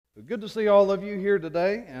Good to see all of you here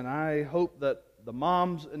today, and I hope that the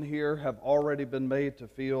moms in here have already been made to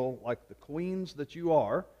feel like the queens that you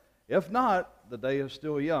are. If not, the day is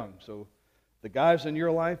still young. So the guys in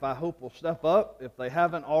your life, I hope, will step up if they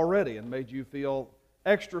haven't already and made you feel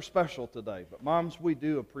extra special today. But moms, we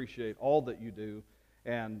do appreciate all that you do,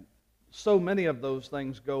 and so many of those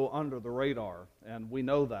things go under the radar, and we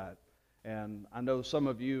know that. And I know some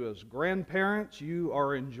of you as grandparents, you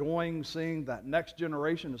are enjoying seeing that next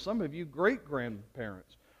generation. And some of you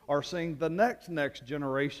great-grandparents are seeing the next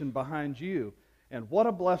generation behind you. And what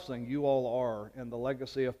a blessing you all are in the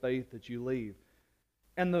legacy of faith that you leave.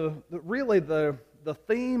 And the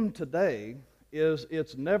theme today is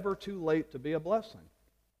it's never too late to be a blessing.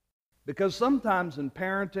 Because sometimes in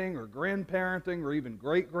parenting or grandparenting or even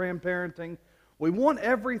great-grandparenting, we want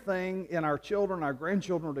everything in our children, our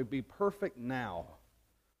grandchildren, to be perfect now.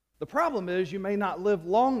 The problem is you may not live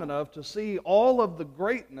long enough to see all of the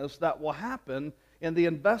greatness that will happen in the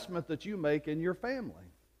investment that you make in your family.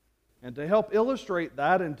 And to help illustrate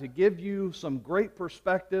that and to give you some great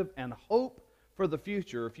perspective and hope for the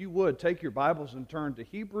future, if you would, take your Bibles and turn to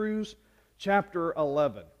Hebrews chapter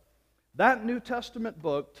 11. That New Testament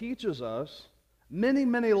book teaches us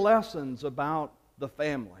many lessons about the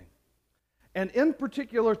family. And in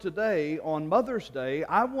particular today, on Mother's Day,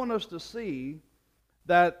 I want us to see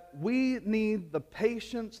that we need the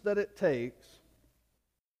patience that it takes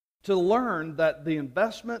to learn that the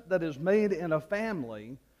investment that is made in a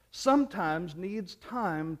family sometimes needs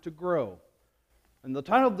time to grow. And the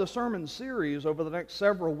title of the sermon series over the next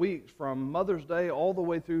several weeks, from Mother's Day all the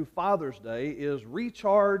way through Father's Day, is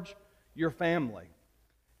Recharge Your Family.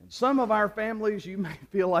 In some of our families, you may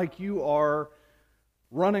feel like you are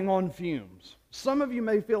running on fumes. Some of you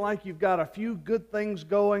may feel like you've got a few good things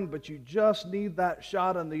going, but you just need that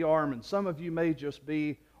shot in the arm, and some of you may just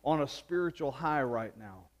be on a spiritual high right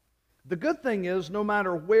now. The good thing is, no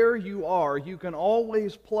matter where you are, you can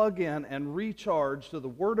always plug in and recharge to the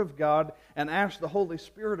Word of God and ask the Holy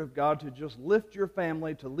Spirit of God to just lift your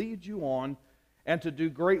family, to lead you on, and to do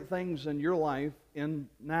great things in your life in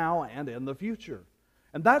now and in the future.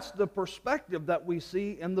 And that's the perspective that we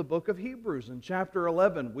see in the book of Hebrews. In chapter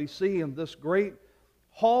 11, we see in this great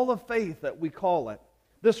hall of faith that we call it,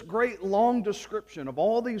 this great long description of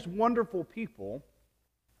all these wonderful people,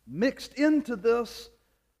 mixed into this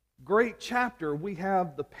great chapter, we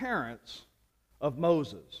have the parents of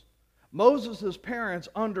Moses. Moses' parents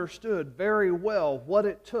understood very well what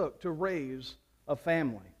it took to raise a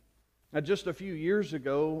family. Now, just a few years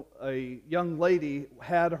ago, a young lady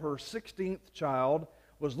had her 16th child,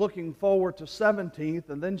 was looking forward to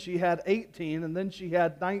 17th, and then she had 18, and then she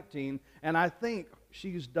had 19, and I think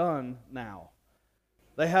she's done now.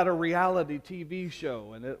 They had a reality TV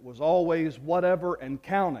show, and it was always whatever and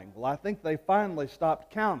counting. Well, I think they finally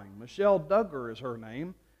stopped counting. Michelle Duggar is her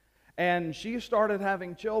name, and she started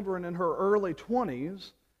having children in her early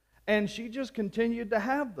 20s, and she just continued to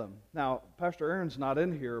have them. Now, Pastor Aaron's not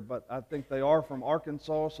in here, but I think they are from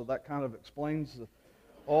Arkansas, so that kind of explains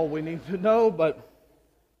all we need to know,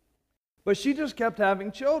 But she just kept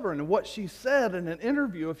having children. And what she said in an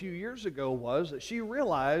interview a few years ago was that she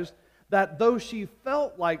realized that though she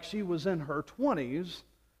felt like she was in her 20s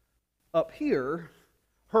up here,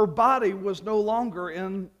 her body was no longer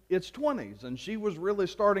in its 20s. And she was really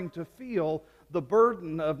starting to feel the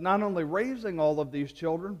burden of not only raising all of these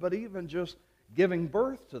children, but even just giving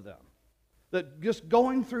birth to them. That just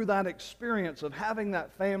going through that experience of having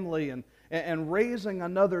that family and raising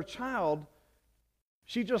another child,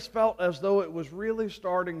 she just felt as though it was really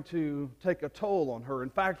starting to take a toll on her. In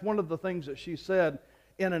fact, one of the things that she said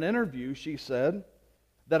in an interview, she said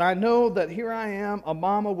that I know that here I am, a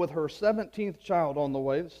mama with her 17th child on the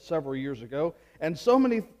way, this is several years ago, and so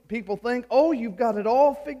many people think, oh, you've got it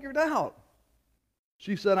all figured out.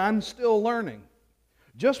 She said, I'm still learning.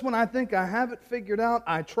 Just when I think I have it figured out,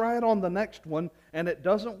 I try it on the next one, and it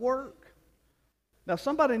doesn't work. Now,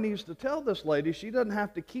 somebody needs to tell this lady she doesn't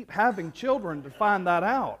have to keep having children to find that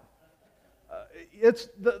out.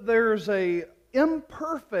 There's an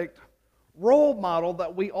imperfect role model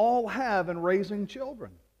that we all have in raising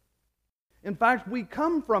children. In fact, we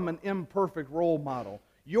come from an imperfect role model.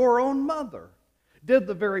 Your own mother did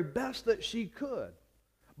the very best that she could.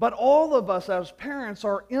 But all of us as parents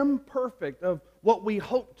are imperfect of what we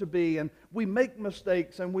hope to be, and we make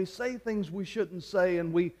mistakes, and we say things we shouldn't say,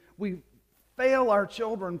 and we fail our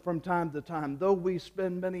children from time to time. Though we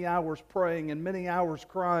spend many hours praying and many hours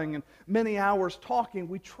crying and many hours talking,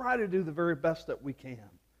 we try to do the very best that we can.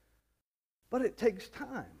 But it takes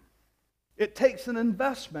time. It takes an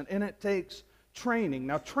investment, and it takes training.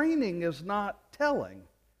 Now, training is not telling.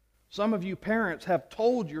 Some of you parents have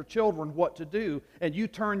told your children what to do, and you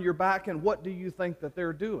turn your back, and what do you think that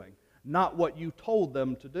they're doing? Not what you told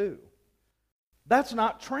them to do. That's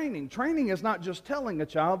not training. Training is not just telling a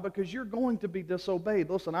child, because you're going to be disobeyed.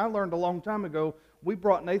 Listen, I learned a long time ago, we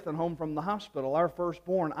brought Nathan home from the hospital, our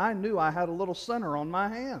firstborn. I knew I had a little sinner on my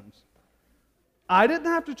hands. I didn't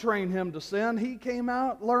have to train him to sin. He came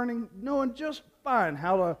out learning, knowing just fine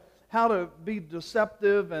how to be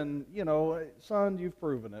deceptive, and, son, you've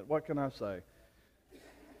proven it. What can I say?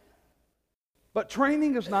 But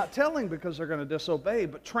training is not telling because they're going to disobey,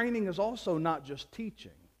 but training is also not just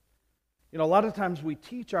teaching. A lot of times we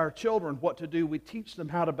teach our children what to do. We teach them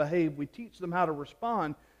how to behave. We teach them how to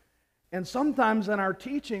respond. And sometimes in our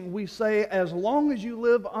teaching we say, as long as you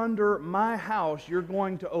live under my house, you're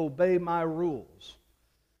going to obey my rules.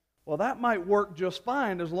 Well, that might work just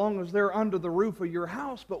fine as long as they're under the roof of your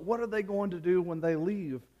house, but what are they going to do when they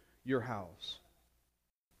leave your house?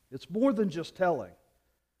 It's more than just telling.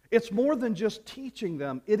 It's more than just teaching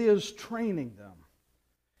them. It is training them.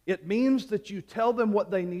 It means that you tell them what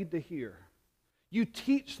they need to hear. You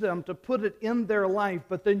teach them to put it in their life,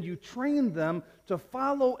 but then you train them to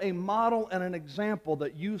follow a model and an example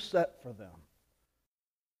that you set for them.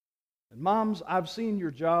 And moms, I've seen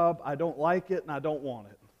your job. I don't like it and I don't want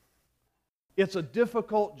it. It's a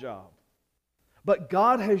difficult job. But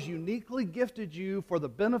God has uniquely gifted you for the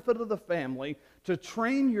benefit of the family to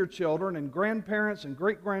train your children and grandparents and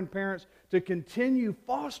great-grandparents to continue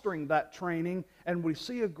fostering that training. And we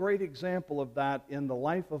see a great example of that in the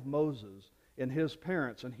life of Moses and his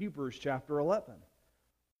parents in Hebrews chapter 11.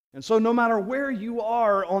 And so no matter where you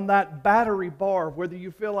are on that battery bar, whether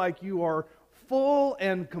you feel like you are full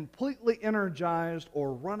and completely energized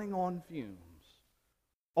or running on fumes,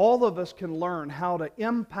 all of us can learn how to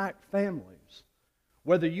impact families,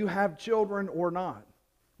 whether you have children or not,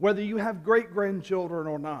 whether you have great-grandchildren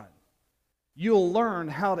or not. You'll learn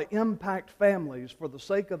how to impact families for the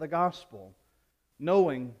sake of the gospel,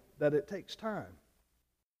 knowing that it takes time.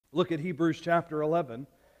 Look at Hebrews chapter 11,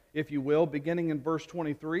 if you will, beginning in verse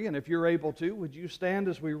 23. And if you're able to, would you stand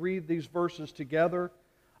as we read these verses together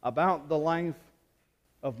about the life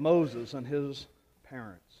of Moses and his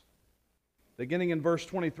parents. Beginning in verse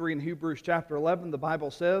 23 in Hebrews chapter 11, the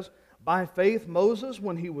Bible says, "By faith Moses,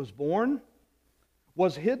 when he was born,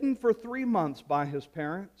 was hidden for 3 months by his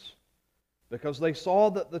parents, because they saw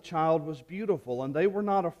that the child was beautiful, and they were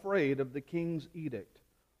not afraid of the king's edict.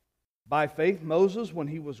 By faith Moses, when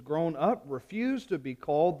he was grown up, refused to be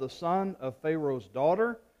called the son of Pharaoh's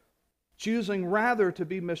daughter, choosing rather to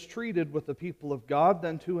be mistreated with the people of God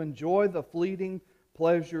than to enjoy the fleeting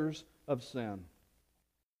pleasures of sin.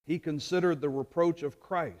 He considered the reproach of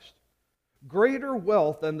Christ greater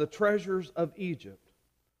wealth than the treasures of Egypt,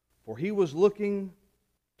 for he was looking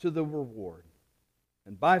to the reward.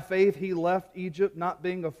 And by faith he left Egypt, not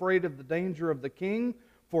being afraid of the danger of the king,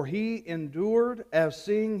 for he endured as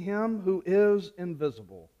seeing him who is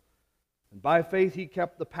invisible. And by faith he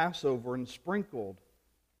kept the Passover and sprinkled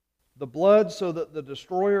the blood so that the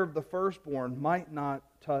destroyer of the firstborn might not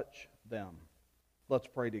touch them." Let's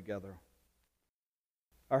pray together.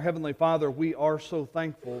 Our Heavenly Father, we are so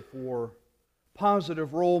thankful for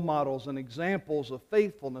positive role models and examples of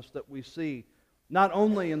faithfulness that we see, not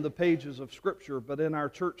only in the pages of Scripture, but in our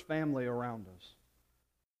church family around us.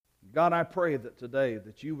 God, I pray that today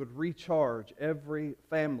that you would recharge every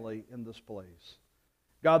family in this place.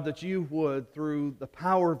 God, that you would, through the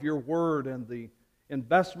power of your word and the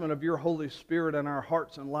investment of your Holy Spirit in our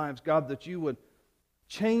hearts and lives, God, that you would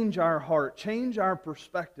change our heart, change our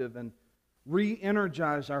perspective, and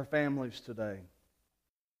re-energize our families today.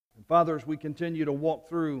 And Father, as we continue to walk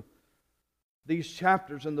through these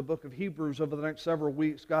chapters in the book of Hebrews over the next several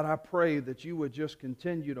weeks, God, I pray that you would just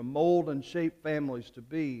continue to mold and shape families to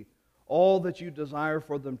be all that you desire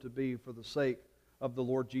for them to be for the sake of the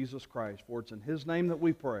Lord Jesus Christ. For it's in His name that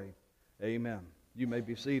we pray. Amen. You may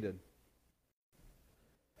be seated.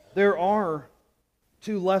 There are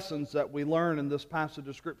 2 lessons that we learn in this passage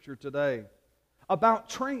of Scripture today about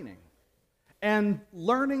training and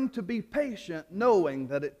learning to be patient, knowing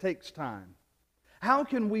that it takes time. How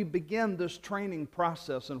can we begin this training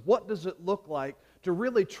process, and what does it look like to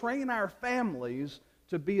really train our families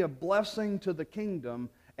to be a blessing to the kingdom,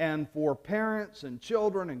 and for parents and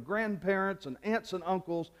children and grandparents and aunts and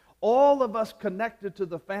uncles, all of us connected to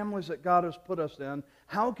the families that God has put us in?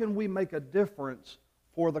 How can we make a difference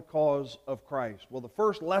for the cause of Christ? Well, the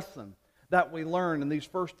first lesson that we learn in these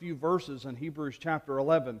first few verses in Hebrews chapter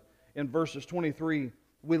 11, in verses 23,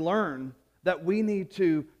 we learn that we need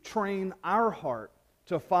to train our heart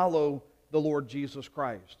to follow the Lord Jesus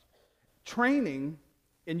Christ. Training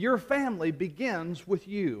in your family begins with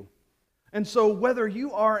you. And so whether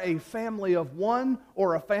you are a family of one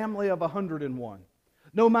or a family of 101,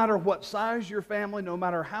 no matter what size your family, no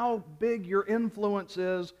matter how big your influence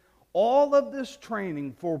is, all of this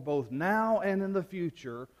training for both now and in the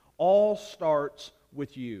future all starts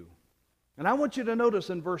with you. And I want you to notice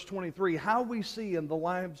in verse 23 how we see in the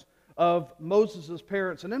lives of Moses'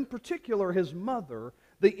 parents, and in particular his mother,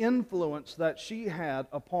 the influence that she had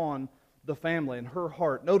upon the family and her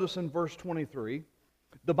heart. Notice in verse 23,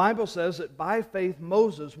 the Bible says that by faith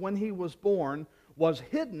Moses, when he was born, was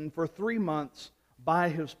hidden for 3 months by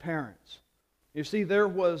his parents. You see, there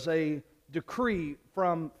was a decree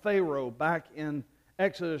from Pharaoh back in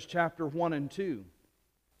Exodus chapter 1 and 2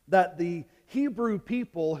 that the Hebrew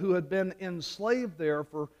people who had been enslaved there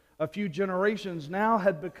for a few generations now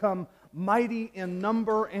had become mighty in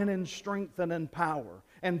number and in strength and in power.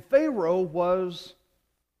 And Pharaoh was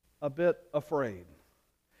a bit afraid.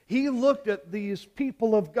 He looked at these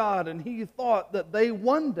people of God and he thought that they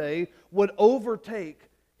one day would overtake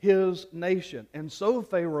his nation. And so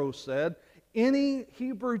Pharaoh said, any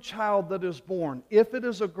Hebrew child that is born, if it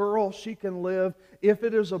is a girl, she can live. If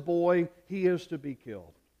it is a boy, he is to be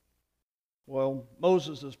killed. Well,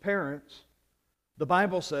 Moses' parents, the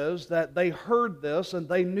Bible says that they heard this and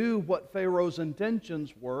they knew what Pharaoh's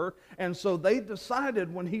intentions were, and so they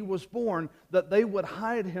decided when he was born that they would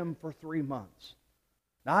hide him for 3 months.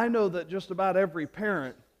 Now, I know that just about every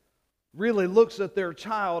parent really looks at their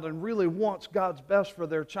child and really wants God's best for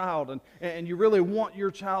their child, and you really want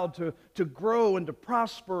your child to grow and to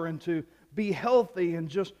prosper and to be healthy and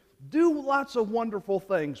just do lots of wonderful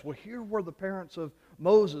things. Well, here were the parents of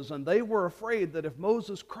Moses, and they were afraid that if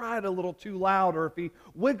Moses cried a little too loud, or if he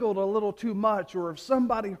wiggled a little too much, or if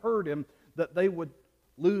somebody heard him, that they would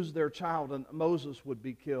lose their child and Moses would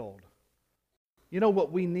be killed. You know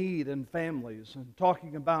what we need in families, and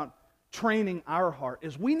talking about training our heart,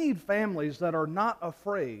 is we need families that are not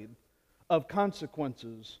afraid of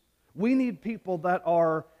consequences. We need people that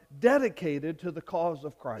are dedicated to the cause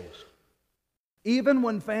of Christ. Even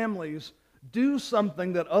when families do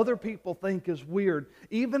something that other people think is weird,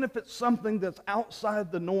 even if it's something that's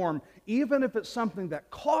outside the norm, even if it's something that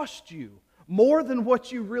costs you more than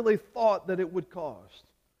what you really thought that it would cost,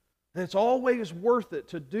 it's always worth it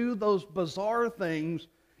to do those bizarre things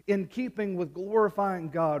in keeping with glorifying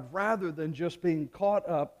God rather than just being caught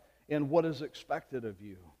up in what is expected of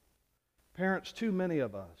you. Parents, too many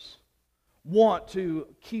of us want to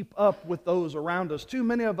keep up with those around us. Too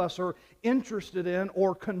many of us are interested in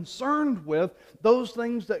or concerned with those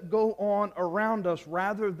things that go on around us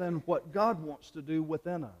rather than what God wants to do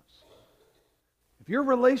within us. If your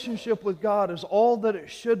relationship with God is all that it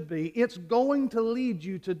should be, it's going to lead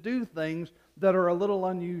you to do things that are a little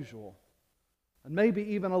unusual and maybe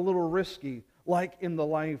even a little risky, like in the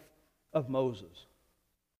life of Moses.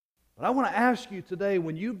 But I want to ask you today,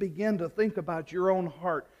 when you begin to think about your own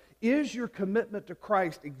heart, is your commitment to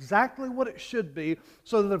Christ exactly what it should be,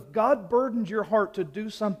 so that if God burdened your heart to do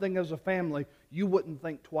something as a family, you wouldn't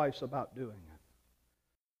think twice about doing it?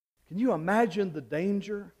 Can you imagine the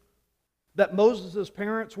danger that Moses'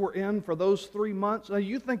 parents were in for those 3 months? Now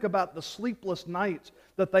you think about the sleepless nights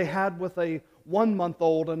that they had with a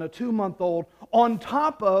 1-month-old and a 2-month-old, on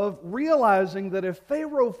top of realizing that if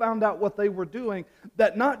Pharaoh found out what they were doing,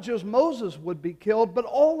 that not just Moses would be killed, but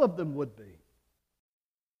all of them would be.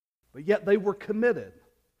 But yet they were committed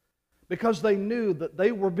because they knew that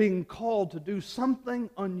they were being called to do something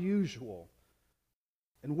unusual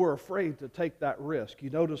and were afraid to take that risk.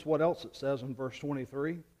 You notice what else it says in verse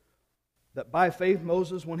 23? That by faith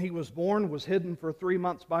Moses, when he was born, was hidden for 3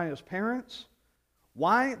 months by his parents.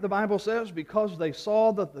 Why? The Bible says, because they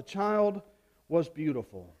saw that the child was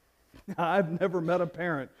beautiful. I've never met a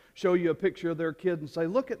parent show you a picture of their kid and say,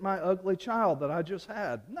 look at my ugly child that I just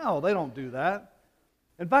had. No, they don't do that.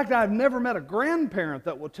 In fact, I've never met a grandparent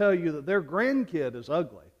that will tell you that their grandkid is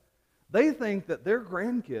ugly. They think that their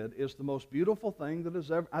grandkid is the most beautiful thing that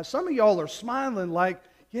has ever... Some of y'all are smiling like,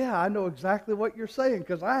 yeah, I know exactly what you're saying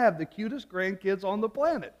because I have the cutest grandkids on the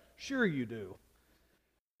planet. Sure you do.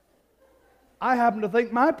 I happen to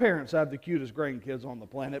think my parents have the cutest grandkids on the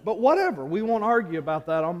planet, but whatever, we won't argue about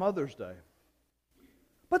that on Mother's Day.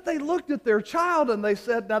 But they looked at their child and they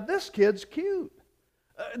said, now this kid's cute.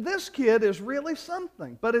 This kid is really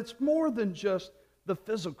something, but it's more than just the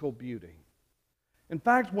physical beauty. In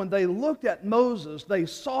fact, when they looked at Moses, they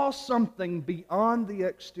saw something beyond the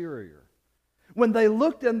exterior. When they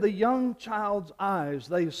looked in the young child's eyes,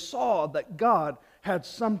 they saw that God had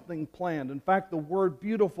something planned. In fact, the word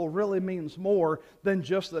beautiful really means more than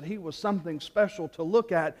just that he was something special to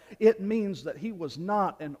look at. It means that he was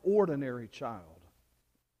not an ordinary child.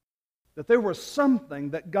 That there was something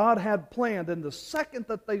that God had planned, and the second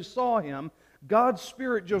that they saw him, God's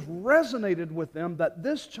Spirit just resonated with them that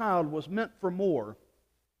this child was meant for more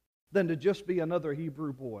than to just be another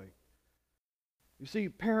Hebrew boy. You see,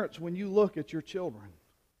 parents, when you look at your children,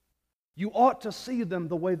 you ought to see them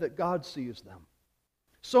the way that God sees them.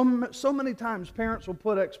 So many times parents will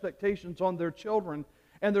put expectations on their children,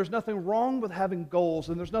 and there's nothing wrong with having goals,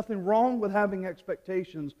 and there's nothing wrong with having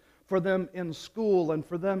expectations for them in school and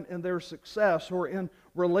for them in their success or in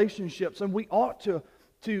relationships. And we ought to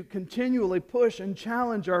continually push and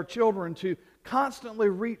challenge our children to constantly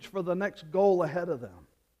reach for the next goal ahead of them.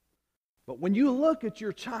 But when you look at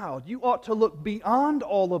your child, you ought to look beyond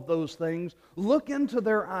all of those things, look into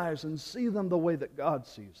their eyes and see them the way that God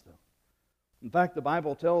sees them. In fact, the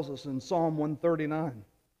Bible tells us in Psalm 139,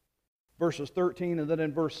 verses 13 and then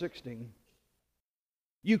in verse 16,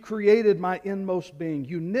 "You created my inmost being.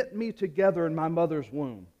 You knit me together in my mother's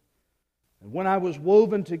womb. And when I was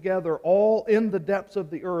woven together all in the depths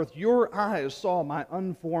of the earth, your eyes saw my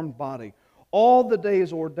unformed body. All the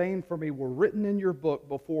days ordained for me were written in your book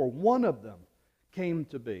before one of them came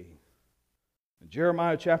to be." In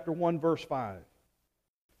Jeremiah chapter 1, verse 5,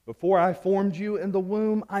 "Before I formed you in the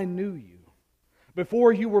womb, I knew you.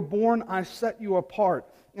 Before you were born, I set you apart,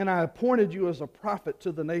 and I appointed you as a prophet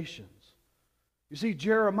to the nations." You see,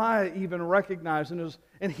 Jeremiah even recognized,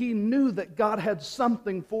 and he knew that God had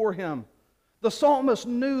something for him. The psalmist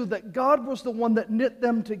knew that God was the one that knit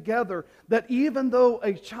them together, that even though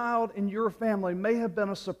a child in your family may have been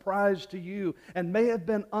a surprise to you and may have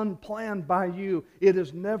been unplanned by you, it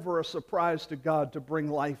is never a surprise to God to bring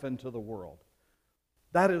life into the world.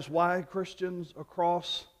 That is why Christians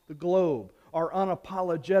across the globe are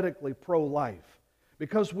unapologetically pro-life.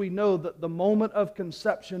 Because we know that the moment of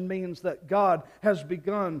conception means that God has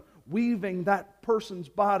begun weaving that person's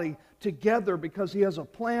body together because He has a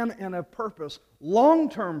plan and a purpose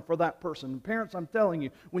long-term for that person. And parents, I'm telling you,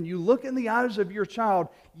 when you look in the eyes of your child,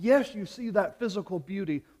 yes, you see that physical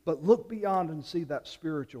beauty, but look beyond and see that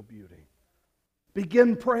spiritual beauty.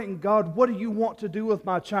 Begin praying, "God, what do you want to do with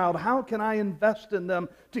my child? How can I invest in them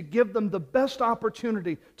to give them the best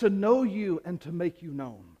opportunity to know you and to make you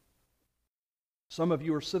known?" Some of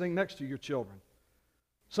you are sitting next to your children.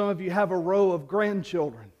 Some of you have a row of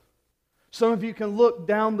grandchildren. Some of you can look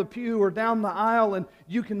down the pew or down the aisle and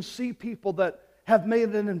you can see people that have made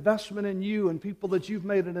an investment in you and people that you've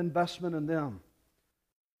made an investment in them.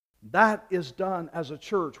 That is done as a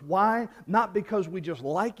church. Why? Not because we just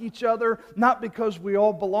like each other, not because we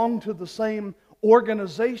all belong to the same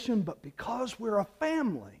organization, but because we're a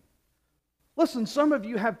family. Listen, some of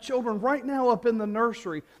you have children right now up in the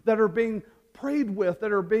nursery that are being prayed with,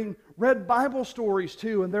 that are being read Bible stories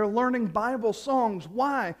to, and they're learning Bible songs.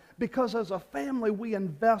 Why? Because as a family we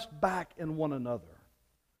invest back in one another.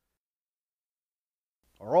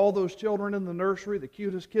 Are all those children in the nursery the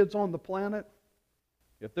cutest kids on the planet?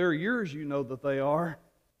 If they're yours, you know that they are.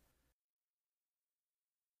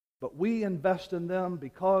 But we invest in them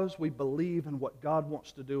because we believe in what God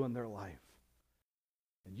wants to do in their life.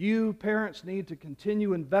 And you, parents, need to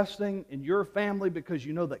continue investing in your family because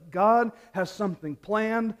you know that God has something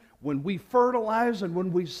planned. When we fertilize and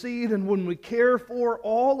when we seed and when we care for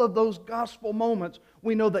all of those gospel moments,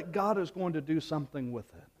 we know that God is going to do something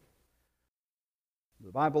with it.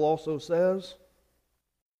 The Bible also says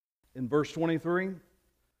in verse 23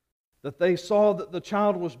 that they saw that the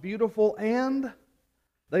child was beautiful and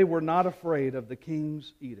they were not afraid of the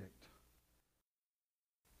king's edict.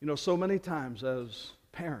 You know, so many times as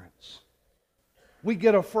parents, we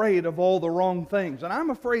get afraid of all the wrong things. And I'm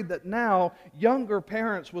afraid that now younger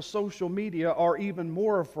parents with social media are even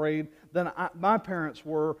more afraid than my parents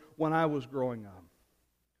were when I was growing up.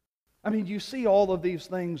 I mean, you see all of these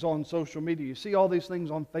things on social media. You see all these things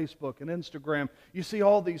on Facebook and Instagram. You see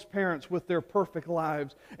all these parents with their perfect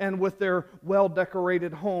lives and with their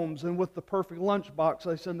well-decorated homes and with the perfect lunchbox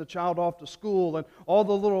they send the child off to school and all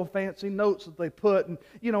the little fancy notes that they put. And,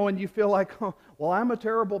 and you feel like, oh, well, I'm a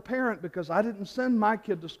terrible parent because I didn't send my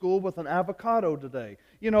kid to school with an avocado today.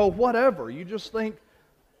 Whatever. You just think,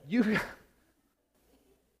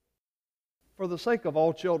 for the sake of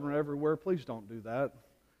all children everywhere, please don't do that.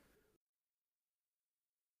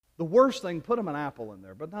 The worst thing, put them an apple in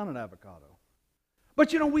there, but not an avocado.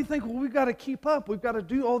 But we think, well, we've got to keep up. We've got to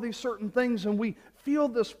do all these certain things, and we feel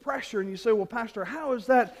this pressure. And you say, well, Pastor, how is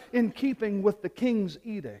that in keeping with the king's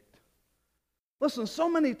edict? Listen, so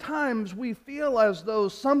many times we feel as though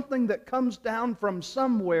something that comes down from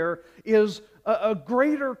somewhere is a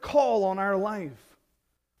greater call on our life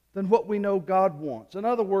than what we know God wants. In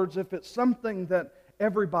other words, if it's something that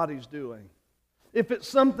everybody's doing, if it's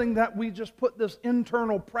something that we just put this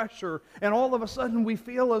internal pressure and all of a sudden we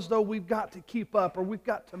feel as though we've got to keep up or we've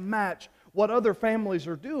got to match what other families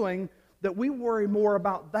are doing, that we worry more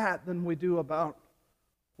about that than we do about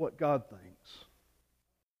what God thinks.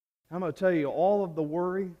 I'm going to tell you, all of the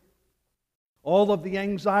worry, all of the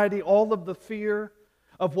anxiety, all of the fear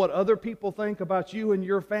of what other people think about you and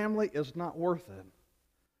your family is not worth it.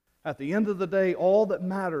 At the end of the day, all that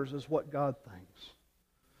matters is what God thinks.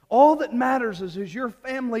 All that matters is your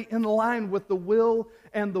family in line with the will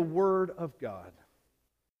and the Word of God.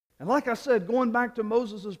 And like I said, going back to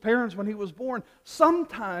Moses' parents when he was born,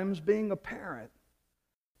 sometimes being a parent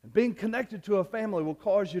and being connected to a family will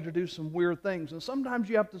cause you to do some weird things. And sometimes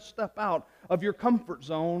you have to step out of your comfort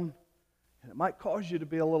zone, and it might cause you to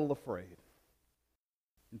be a little afraid.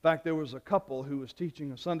 In fact, there was a couple who was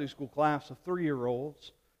teaching a Sunday school class of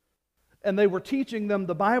 3-year-olds, and they were teaching them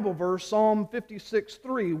the Bible verse, Psalm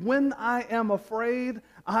 56:3, "When I am afraid,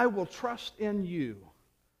 I will trust in you."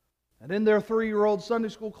 And in their 3-year-old Sunday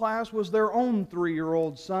school class was their own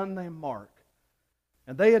 3-year-old son named Mark.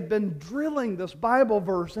 And they had been drilling this Bible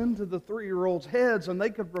verse into the 3-year-olds' heads, and they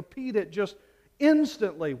could repeat it just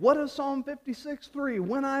instantly. What is Psalm 56:3?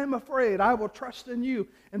 "When I am afraid, I will trust in you."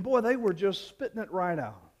 And boy, they were just spitting it right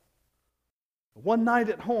out. One night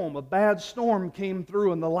at home, a bad storm came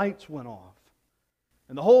through and the lights went off.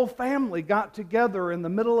 And the whole family got together in the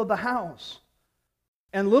middle of the house.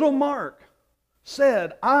 And little Mark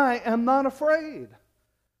said, "I am not afraid."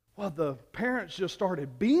 Well, the parents just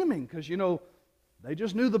started beaming because, they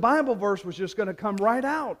just knew the Bible verse was just going to come right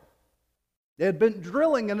out. They had been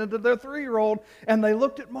drilling it into their 3-year-old, and they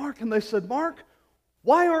looked at Mark and they said, "Mark,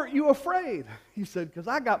 why aren't you afraid?" He said, "Because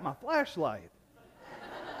I got my flashlight."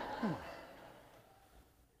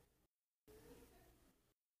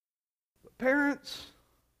 But parents,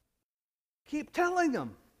 keep telling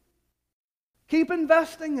them. Keep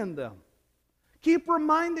investing in them. Keep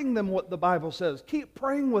reminding them what the Bible says. Keep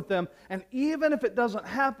praying with them. And even if it doesn't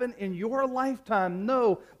happen in your lifetime,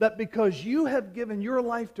 know that because you have given your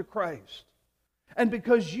life to Christ, and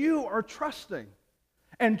because you are trusting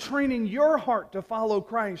and training your heart to follow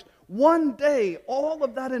Christ, one day all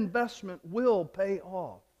of that investment will pay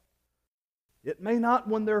off. It may not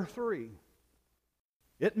when they're 3.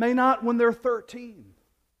 It may not when they're 13.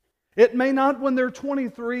 It may not when they're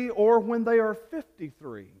 23 or when they are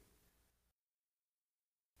 53.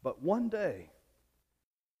 But one day,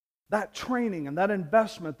 that training and that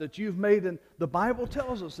investment that you've made in, the Bible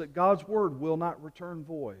tells us that God's Word will not return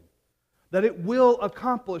void. That it will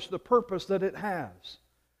accomplish the purpose that it has.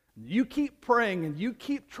 You keep praying and you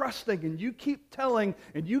keep trusting and you keep telling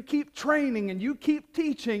and you keep training and you keep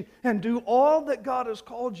teaching and do all that God has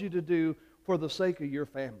called you to do for the sake of your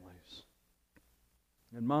families.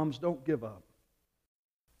 And moms, don't give up.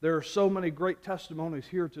 There are so many great testimonies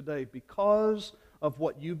here today because of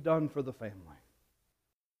what you've done for the family.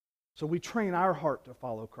 So we train our heart to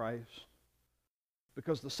follow Christ,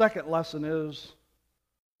 because the second lesson is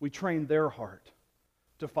we train their heart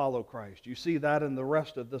to follow Christ. You see that in the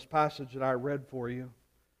rest of this passage that I read for you.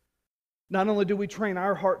 Not only do we train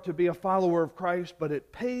our heart to be a follower of Christ, but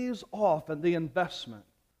it pays off in the investment.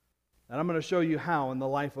 And I'm going to show you how in the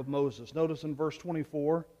life of Moses. Notice in verse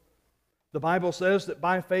 24, the Bible says that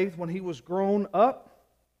by faith, when he was grown up,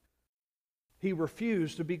 he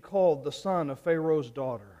refused to be called the son of Pharaoh's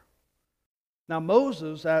daughter. Now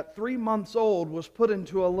Moses, at 3 months old, was put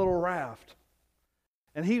into a little raft.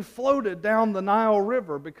 And he floated down the Nile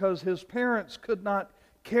River because his parents could not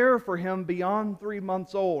care for him beyond 3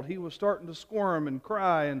 months old. He was starting to squirm and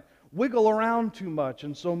cry and wiggle around too much.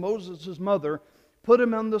 And so Moses' mother put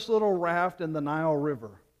him on this little raft in the Nile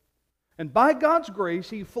River. And by God's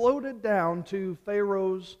grace, he floated down to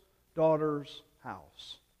Pharaoh's daughter's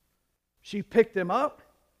house. She picked him up,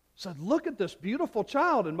 said, "Look at this beautiful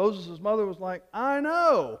child." And Moses' mother was like, "I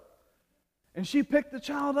know." And she picked the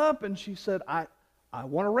child up and she said, I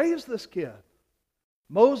want to raise this kid.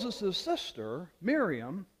 Moses' sister,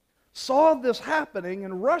 Miriam, saw this happening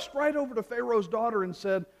and rushed right over to Pharaoh's daughter and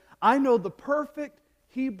said, "I know the perfect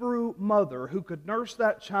Hebrew mother who could nurse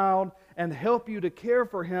that child and help you to care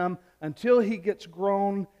for him until he gets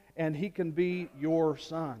grown and he can be your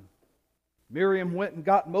son." Miriam went and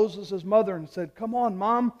got Moses' mother and said, "Come on,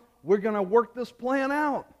 Mom, we're going to work this plan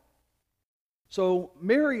out." So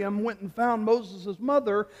Miriam went and found Moses'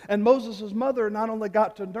 mother, and Moses' mother not only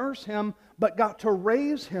got to nurse him, but got to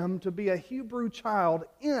raise him to be a Hebrew child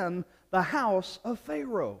in the house of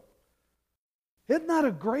Pharaoh. Isn't that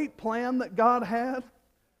a great plan that God had?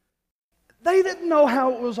 They didn't know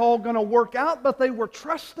how it was all going to work out, but they were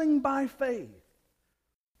trusting by faith.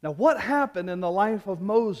 Now, what happened in the life of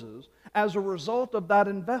Moses as a result of that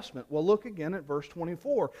investment? Well, look again at verse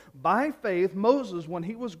 24. By faith, Moses, when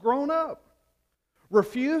he was grown up,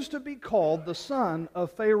 refused to be called the son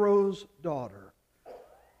of Pharaoh's daughter.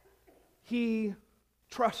 He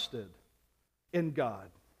trusted in God.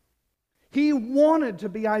 He wanted to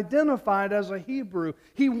be identified as a Hebrew.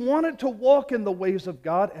 He wanted to walk in the ways of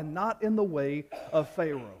God and not in the way of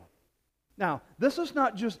Pharaoh. Now, this is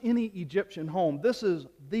not just any Egyptian home. This is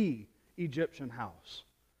the Egyptian house.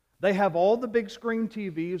 They have all the big screen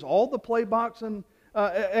TVs, all the Playbox and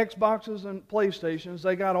Xboxes and PlayStations.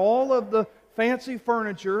 They got all of the fancy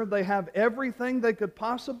furniture. They have everything they could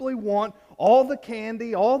possibly want, all the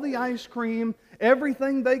candy, all the ice cream,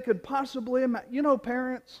 everything they could possibly imagine. You know,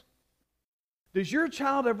 parents, does your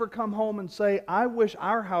child ever come home and say, I wish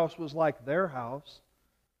our house was like their house?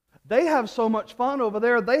 They have so much fun over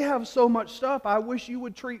there. They have so much stuff. I wish you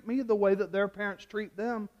would treat me the way that their parents treat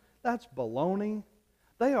them. That's baloney.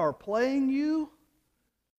 They are playing you.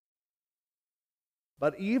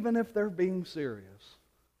 But even if they're being serious,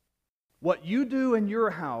 what you do in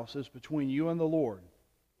your house is between you and the Lord.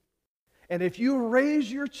 And if you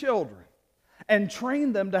raise your children and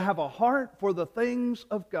train them to have a heart for the things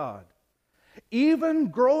of God, even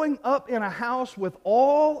growing up in a house with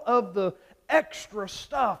all of the extra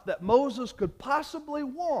stuff that Moses could possibly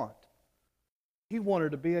want, he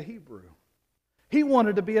wanted to be a Hebrew. He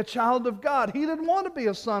wanted to be a child of God. He didn't want to be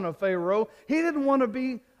a son of Pharaoh. He didn't want to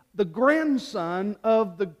be the grandson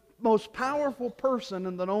of the most powerful person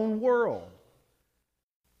in the known world.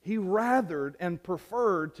 He rathered and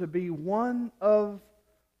preferred to be one of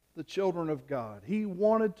the children of God. He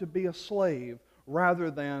wanted to be a slave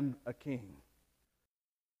rather than a king.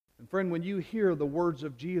 And friend, when you hear the words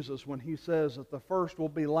of Jesus when He says that the first will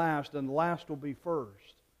be last and the last will be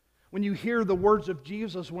first, when you hear the words of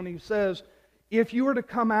Jesus when He says, if you are to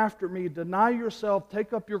come after me, deny yourself,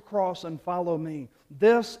 take up your cross and follow me.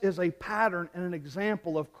 This is a pattern and an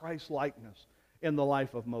example of Christ's likeness in the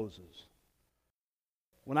life of Moses.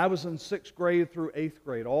 When I was in 6th grade through 8th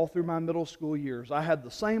grade, all through my middle school years, I had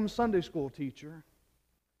the same Sunday school teacher,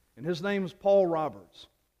 and his name is Paul Roberts.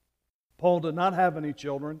 Paul did not have any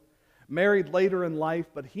children, married later in life,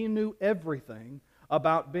 but he knew everything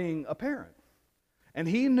about being a parent. And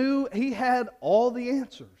he knew he had all the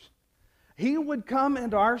answers. He would come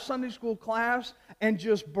into our Sunday school class and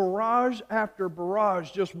just barrage after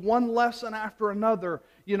barrage, just one lesson after another.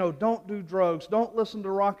 You know, don't do drugs, don't listen to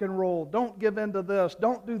rock and roll, don't give in to this,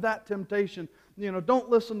 don't do that temptation, you know, don't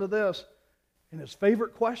listen to this. And his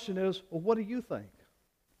favorite question is, well, what do you think?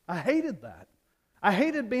 I hated that. I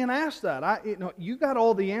hated being asked that. You got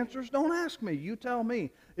all the answers, don't ask me, you tell me.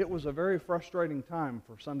 It was a very frustrating time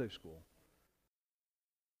for Sunday school.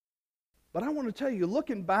 But I want to tell you,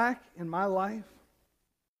 looking back in my life,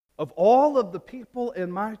 of all of the people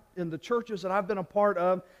in the churches that I've been a part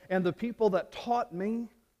of and the people that taught me,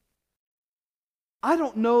 I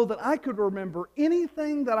don't know that I could remember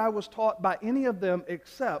anything that I was taught by any of them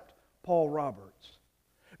except Paul Roberts.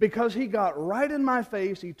 Because he got right in my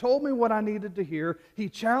face, he told me what I needed to hear, he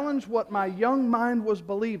challenged what my young mind was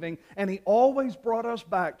believing, and he always brought us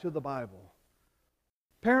back to the Bible.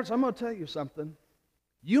 Parents, I'm going to tell you something.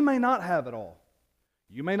 You may not have it all.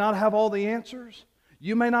 You may not have all the answers.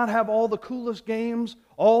 You may not have all the coolest games,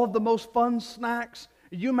 all of the most fun snacks.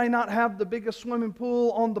 You may not have the biggest swimming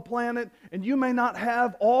pool on the planet, and you may not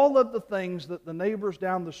have all of the things that the neighbors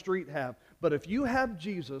down the street have. But if you have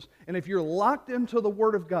Jesus, and if you're locked into the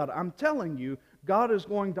Word of God, I'm telling you, God is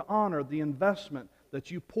going to honor the investment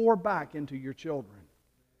that you pour back into your children.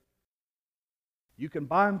 You can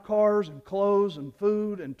buy them cars and clothes and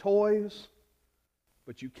food and toys,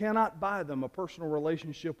 but you cannot buy them a personal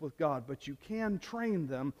relationship with God. But you can train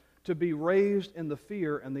them to be raised in the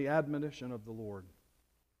fear and the admonition of the Lord.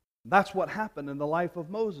 That's what happened in the life of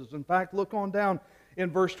Moses. In fact, look on down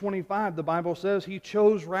in verse 25. The Bible says he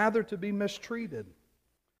chose rather to be mistreated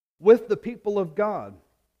with the people of God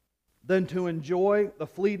than to enjoy the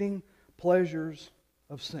fleeting pleasures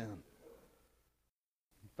of sin.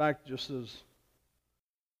 In fact, just as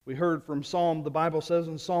we heard from Psalm, the Bible says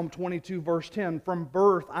in Psalm 22, verse 10, from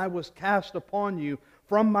birth I was cast upon you,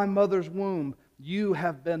 from my mother's womb you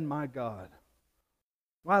have been my God.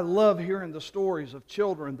 I love hearing the stories of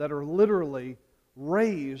children that are literally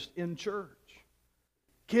raised in church.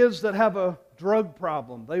 Kids that have a drug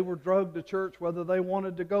problem, they were drugged to church whether they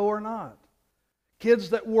wanted to go or not.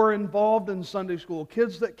 Kids that were involved in Sunday school,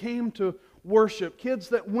 kids that came to worship, kids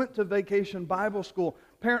that went to vacation Bible school.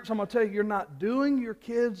 Parents, I'm going to tell you, you're not doing your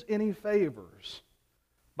kids any favors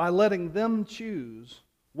by letting them choose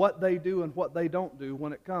what they do and what they don't do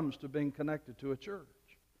when it comes to being connected to a church.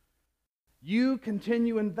 You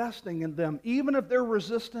continue investing in them, even if they're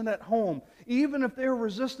resistant at home, even if they're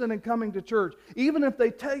resistant in coming to church, even if they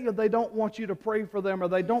tell you they don't want you to pray for them or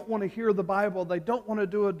they don't want to hear the Bible, they don't want to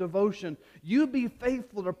do a devotion. You be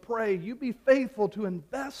faithful to pray. You be faithful to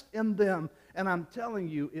invest in them, and I'm telling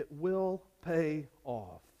you, it will pay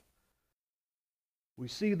off. We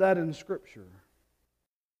see that in Scripture.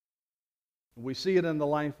 We see it in the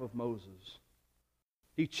life of Moses.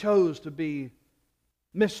 He chose to be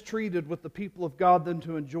mistreated with the people of God than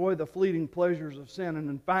to enjoy the fleeting pleasures of sin. And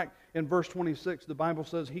in fact, in verse 26, the Bible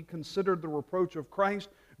says, he considered the reproach of Christ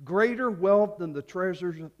greater wealth than the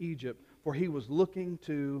treasures of Egypt, for he was looking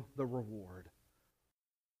to the reward.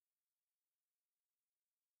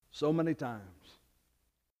 So many times,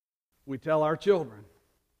 we tell our children,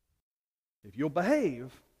 if you'll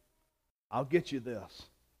behave, I'll get you this.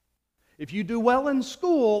 If you do well in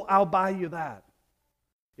school, I'll buy you that.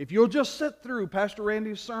 If you'll just sit through Pastor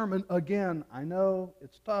Randy's sermon, again, I know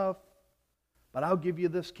it's tough, but I'll give you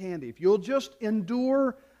this candy. If you'll just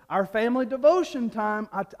endure our family devotion time,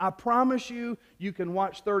 I promise you, you can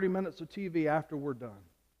watch 30 minutes of TV after we're done.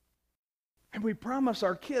 And we promise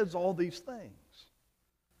our kids all these things.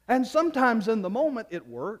 And sometimes in the moment it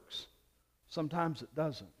works, sometimes it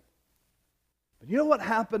doesn't. But you know what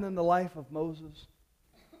happened in the life of Moses?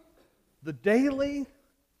 The daily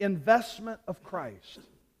investment of Christ.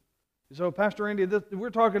 So, Pastor Andy, we're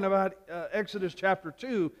talking about Exodus chapter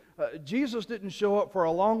 2. Jesus didn't show up for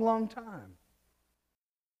a long, long time.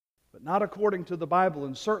 But not according to the Bible,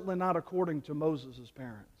 and certainly not according to Moses'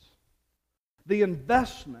 parents. The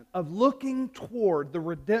investment of looking toward the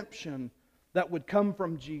redemption that would come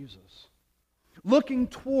from Jesus. Looking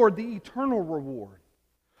toward the eternal reward.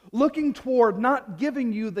 Looking toward not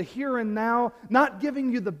giving you the here and now, not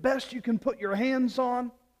giving you the best you can put your hands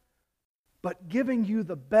on, but giving you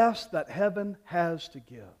the best that heaven has to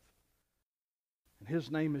give. And His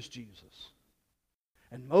name is Jesus.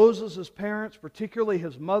 And Moses' parents, particularly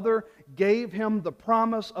his mother, gave him the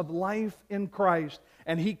promise of life in Christ,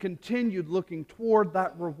 and he continued looking toward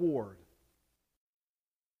that reward.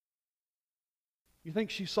 You think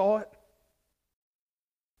she saw it?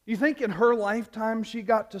 You think in her lifetime she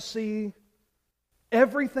got to see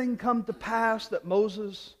everything come to pass that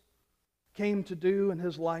Moses came to do in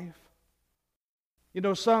his life? You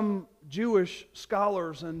know, some Jewish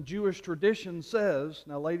scholars and Jewish tradition says,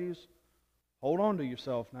 now ladies, hold on to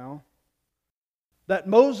yourself now, that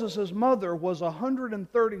Moses' mother was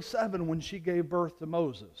 137 when she gave birth to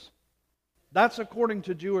Moses. That's according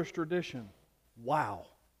to Jewish tradition. Wow.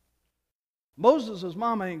 Moses'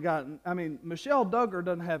 mama ain't got, Michelle Duggar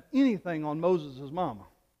doesn't have anything on Moses' mama.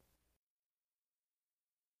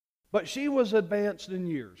 But she was advanced in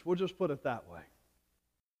years. We'll just put it that way.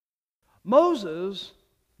 Moses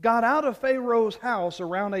got out of Pharaoh's house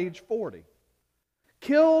around age 40.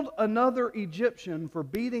 Killed another Egyptian for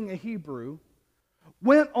beating a Hebrew.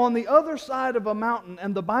 Went on the other side of a mountain,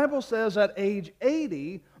 and the Bible says at age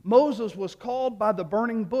 80, Moses was called by the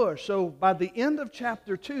burning bush. So by the end of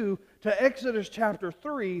chapter 2 to Exodus chapter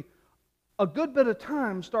 3, a good bit of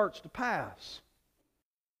time starts to pass.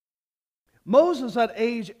 Moses at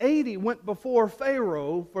age 80 went before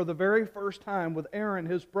Pharaoh for the very first time with Aaron,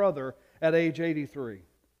 his brother, at age 83.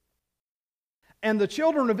 And the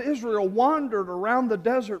children of Israel wandered around the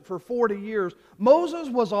desert for 40 years. Moses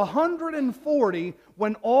was 140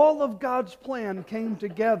 when all of God's plan came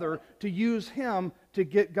together to use him to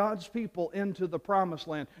get God's people into the promised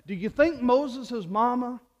land. Do you think Moses'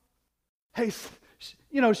 mama,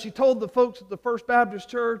 she told the folks at the First Baptist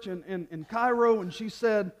Church in Cairo, and she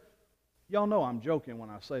said, y'all know I'm joking when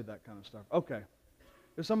I say that kind of stuff. Okay.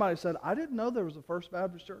 If somebody said, I didn't know there was a First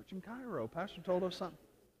Baptist Church in Cairo. Pastor told us something.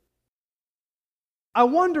 I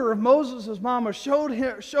wonder if Moses' mama showed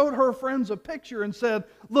her friends a picture and said,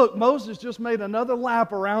 look, Moses just made another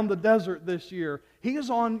lap around the desert this year. He's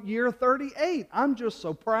on year 38. I'm just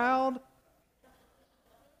so proud.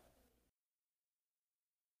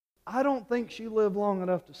 I don't think she lived long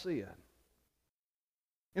enough to see it.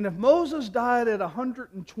 And if Moses died at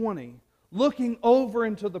 120, looking over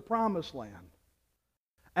into the promised land,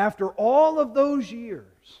 after all of those years,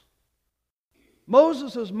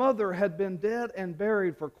 Moses' mother had been dead and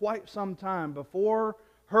buried for quite some time before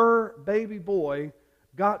her baby boy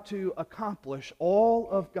got to accomplish all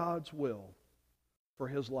of God's will for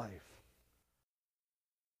his life.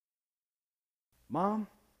 Mom,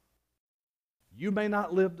 you may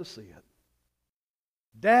not live to see it.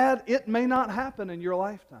 Dad, it may not happen in your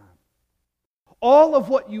lifetime. All of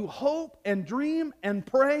what you hope and dream and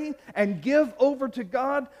pray and give over to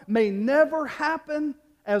God may never happen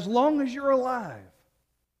as long as you're alive.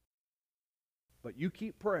 But you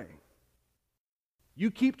keep praying. You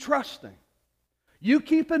keep trusting. You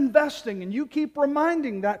keep investing, and you keep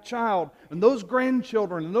reminding that child and those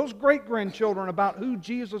grandchildren and those great-grandchildren about who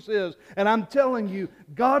Jesus is. And I'm telling you,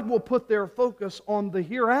 God will put their focus on the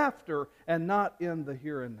hereafter and not in the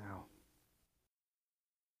here and now.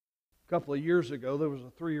 A couple of years ago, there was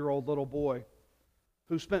a 3-year-old little boy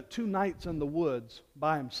who spent 2 nights in the woods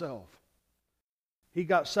by himself. He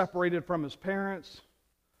got separated from his parents.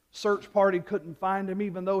 Search party couldn't find him,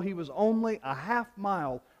 even though he was only a half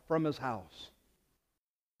mile from his house.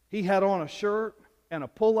 He had on a shirt and a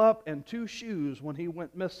pull-up and 2 shoes when he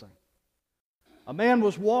went missing. A man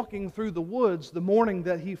was walking through the woods the morning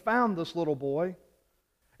that he found this little boy,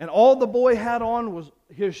 and all the boy had on was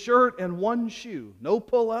his shirt and 1 shoe. No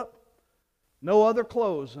pull-up, no other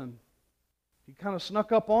clothes. And he kind of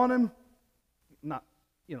snuck up on him, not,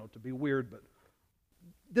 to be weird, but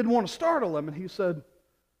didn't want to startle him. And he said,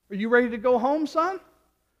 "Are you ready to go home, son?"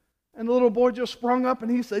 And the little boy just sprung up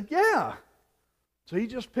and he said, "Yeah." So he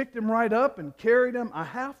just picked him right up and carried him a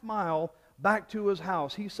half mile back to his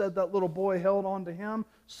house. He said that little boy held on to him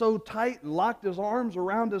so tight and locked his arms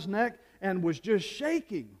around his neck and was just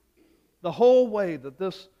shaking the whole way that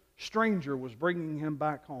this stranger was bringing him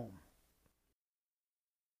back home.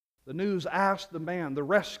 The news asked the man, the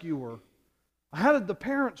rescuer, how did the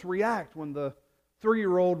parents react when the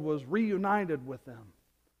 3-year-old was reunited with them?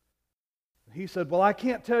 He said, "Well, I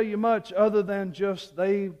can't tell you much other than just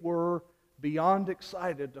they were beyond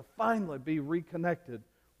excited to finally be reconnected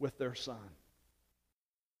with their son."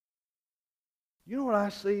 You know what I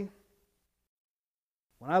see?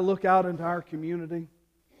 When I look out into our community,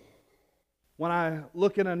 when I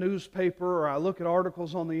look in a newspaper or I look at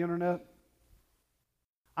articles on the internet,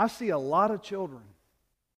 I see a lot of children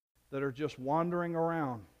that are just wandering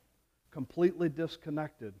around, completely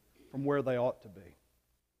disconnected from where they ought to be.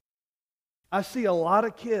 I see a lot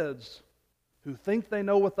of kids who think they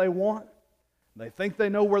know what they want, they think they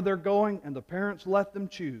know where they're going, and the parents let them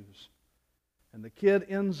choose. And the kid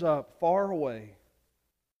ends up far away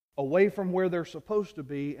from where they're supposed to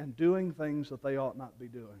be and doing things that they ought not be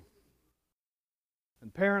doing.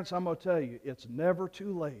 And parents, I'm going to tell you, it's never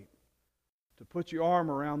too late to put your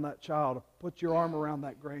arm around that child, to put your arm around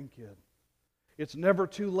that grandkid. It's never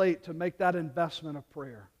too late to make that investment of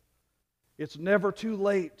prayer. It's never too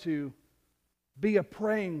late to be a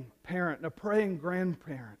praying parent and a praying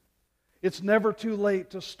grandparent. It's never too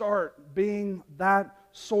late to start being that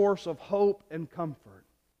source of hope and comfort.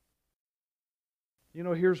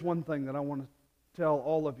 Here's one thing that I want to tell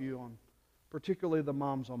all of you, particularly the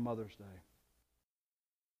moms on Mother's Day.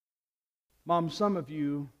 Moms, some of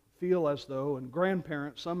you feel as though, and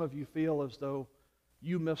grandparents, some of you feel as though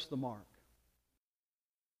you missed the mark.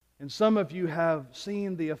 And some of you have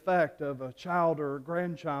seen the effect of a child or a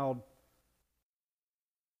grandchild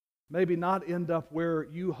maybe not end up where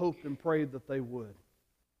you hoped and prayed that they would.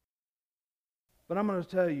 But I'm going to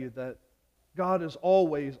tell you that God is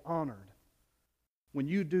always honored when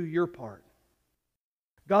you do your part.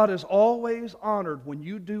 God is always honored when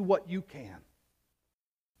you do what you can.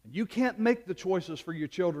 You can't make the choices for your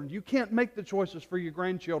children. You can't make the choices for your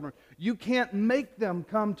grandchildren. You can't make them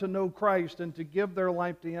come to know Christ and to give their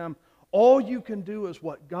life to Him. All you can do is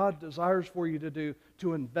what God desires for you to do,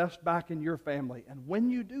 to invest back in your family. And when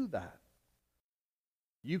you do that,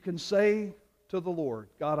 you can say to the Lord,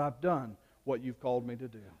 "God, I've done what you've called me to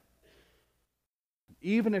do."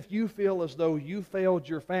 Even if you feel as though you failed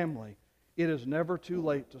your family, it is never too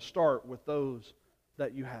late to start with those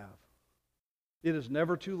that you have. It is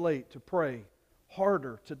never too late to pray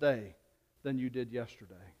harder today than you did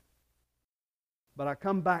yesterday. But I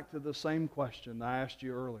come back to the same question I asked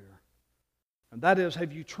you earlier. And that is,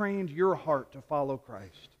 have you trained your heart to follow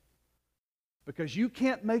Christ? Because you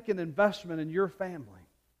can't make an investment in your family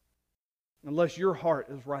unless your heart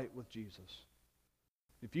is right with Jesus.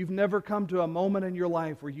 If you've never come to a moment in your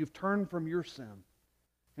life where you've turned from your sin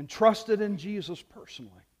and trusted in Jesus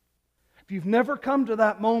personally, if you've never come to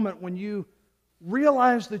that moment when you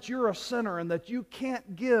realize that you're a sinner and that you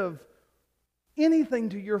can't give anything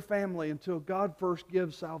to your family until God first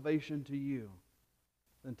gives salvation to you,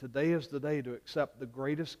 then today is the day to accept the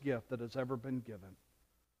greatest gift that has ever been given.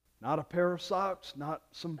 Not a pair of socks, not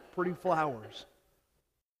some pretty flowers,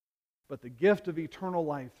 but the gift of eternal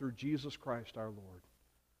life through Jesus Christ our Lord.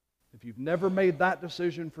 If you've never made that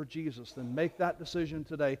decision for Jesus, then make that decision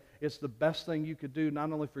today. It's the best thing you could do,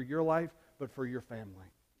 not only for your life, but for your family.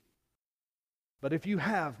 But if you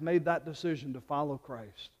have made that decision to follow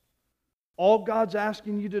Christ, all God's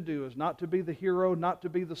asking you to do is not to be the hero, not to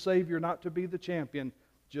be the Savior, not to be the champion.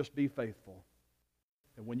 Just be faithful.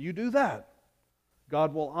 And when you do that,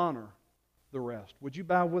 God will honor the rest. Would you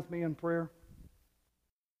bow with me in prayer?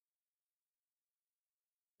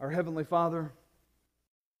 Our Heavenly Father,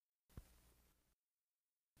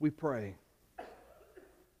 we pray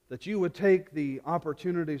that you would take the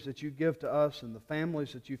opportunities that you give to us and the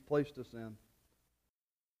families that you've placed us in,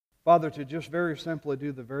 Father, to just very simply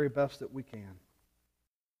do the very best that we can.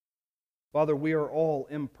 Father, we are all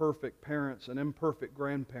imperfect parents and imperfect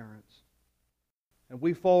grandparents, and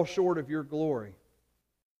we fall short of your glory.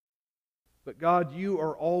 But God, you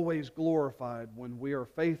are always glorified when we are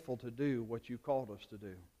faithful to do what you called us to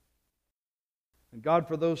do. And God,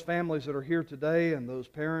 for those families that are here today and those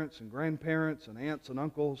parents and grandparents and aunts and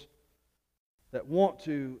uncles that want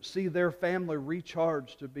to see their family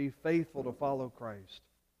recharged to be faithful to follow Christ,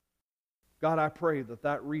 God, I pray that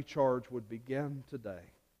that recharge would begin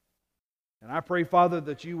today. And I pray, Father,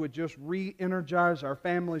 that you would just re-energize our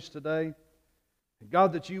families today. And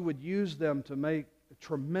God, that you would use them to make a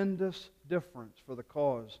tremendous difference for the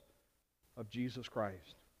cause of Jesus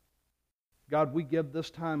Christ. God, we give this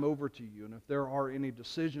time over to you, and if there are any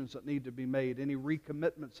decisions that need to be made, any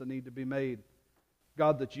recommitments that need to be made,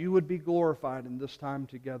 God, that you would be glorified in this time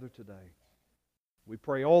together today. We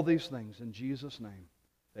pray all these things in Jesus' name.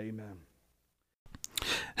 Amen.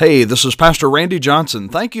 Hey, this is Pastor Randy Johnson.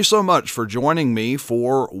 Thank you so much for joining me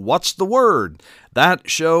for What's the Word? That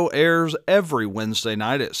show airs every Wednesday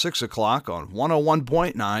night at 6 o'clock on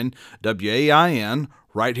 101.9 WAIN,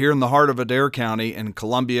 right here in the heart of Adair County in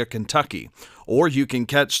Columbia, Kentucky. Or you can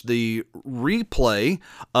catch the replay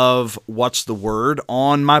of What's the Word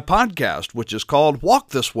on my podcast, which is called Walk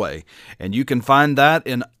This Way. And you can find that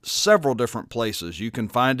in several different places. You can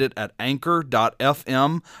find it at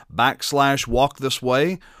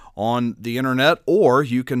anchor.fm/walkthisway on the internet, or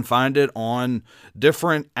you can find it on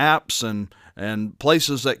different apps and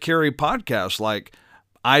places that carry podcasts like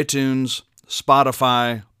iTunes,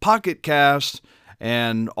 Spotify, Pocket Cast,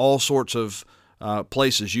 and all sorts of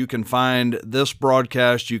places. You can find this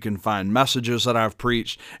broadcast, you can find messages that I've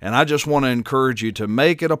preached, and I just want to encourage you to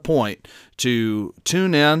make it a point to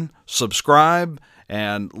tune in, subscribe,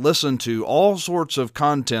 and listen to all sorts of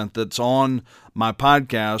content that's on my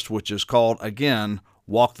podcast, which is called, again,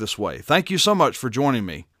 Walk This Way. Thank you so much for joining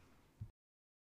me.